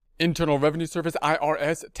Internal Revenue Service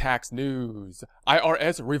IRS tax news.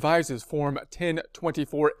 IRS revises Form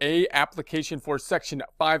 1024A application for Section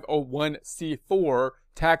 501c4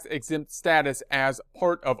 tax-exempt status as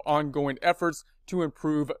part of ongoing efforts to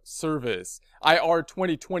improve service. IR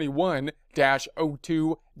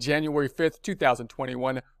 2021-02, January 5th,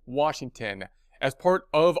 2021, Washington. As part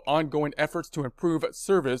of ongoing efforts to improve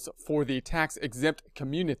service for the tax-exempt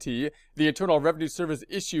community, the Internal Revenue Service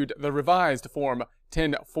issued the revised Form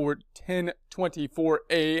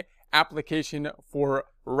 1024A application for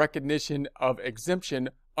recognition of exemption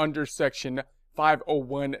under Section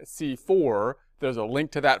 501c4. There's a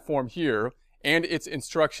link to that form here, and its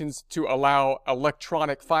instructions to allow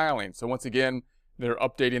electronic filing. So once again, they're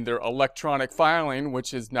updating their electronic filing,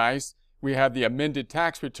 which is nice. We had the amended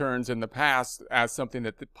tax returns in the past as something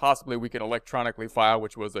that possibly we can electronically file,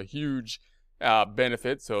 which was a huge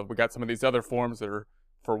benefit. So we got some of these other forms that are,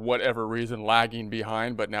 for whatever reason, lagging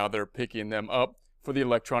behind, but now they're picking them up for the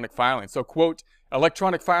electronic filing. So, quote,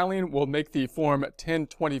 electronic filing will make the Form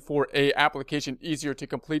 1024A application easier to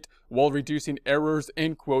complete while reducing errors,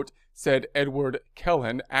 end quote, said Edward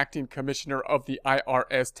Kellen, Acting Commissioner of the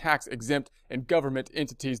IRS Tax-Exempt and Government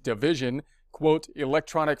Entities Division. Quote,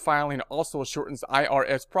 electronic filing also shortens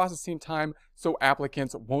IRS processing time so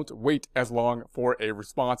applicants won't wait as long for a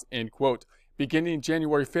response, end quote. Beginning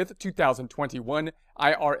January 5th, 2021,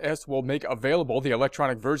 IRS will make available the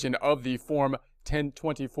electronic version of the Form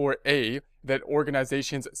 1024A that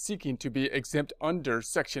organizations seeking to be exempt under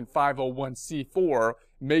Section 501c4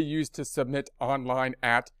 may use to submit online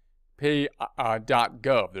at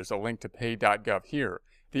pay.gov. There's a link to pay.gov here.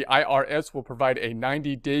 The IRS will provide a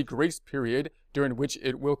 90-day grace period during which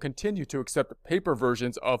it will continue to accept paper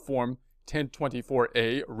versions of Form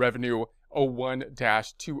 1024A Revenue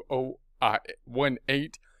 01-2018.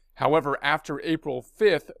 However, after April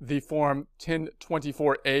 5th, the Form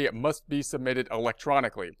 1024A must be submitted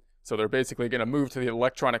electronically. So they're basically going to move to the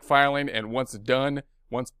electronic filing, and once done,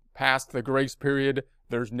 once past the grace period,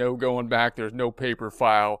 there's no going back, there's no paper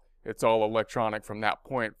file. It's all electronic from that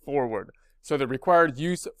point forward. So the required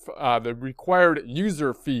user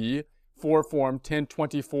fee for Form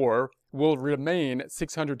 1024 will remain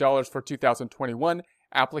 $600 for 2021.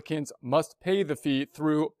 Applicants must pay the fee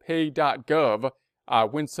through pay.gov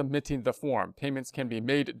when submitting the form. Payments can be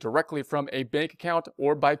made directly from a bank account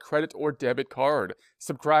or by credit or debit card.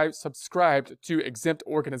 Subscribed to Exempt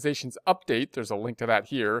Organizations Update, there's a link to that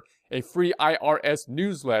here, a free IRS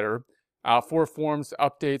newsletter for forms,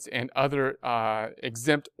 updates, and other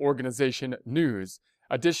exempt organization news.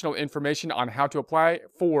 Additional information on how to apply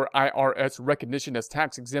for IRS recognition as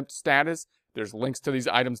tax-exempt status. There's links to these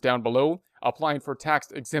items down below. Applying for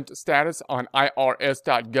tax-exempt status on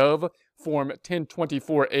irs.gov. Form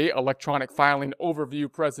 1024A electronic filing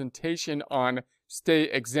overview presentation on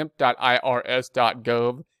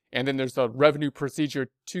stayexempt.irs.gov. And then there's the Revenue Procedure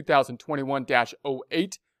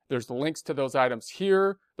 2021-08. There's the links to those items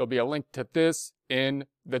here. There'll be a link to this in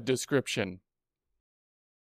the description.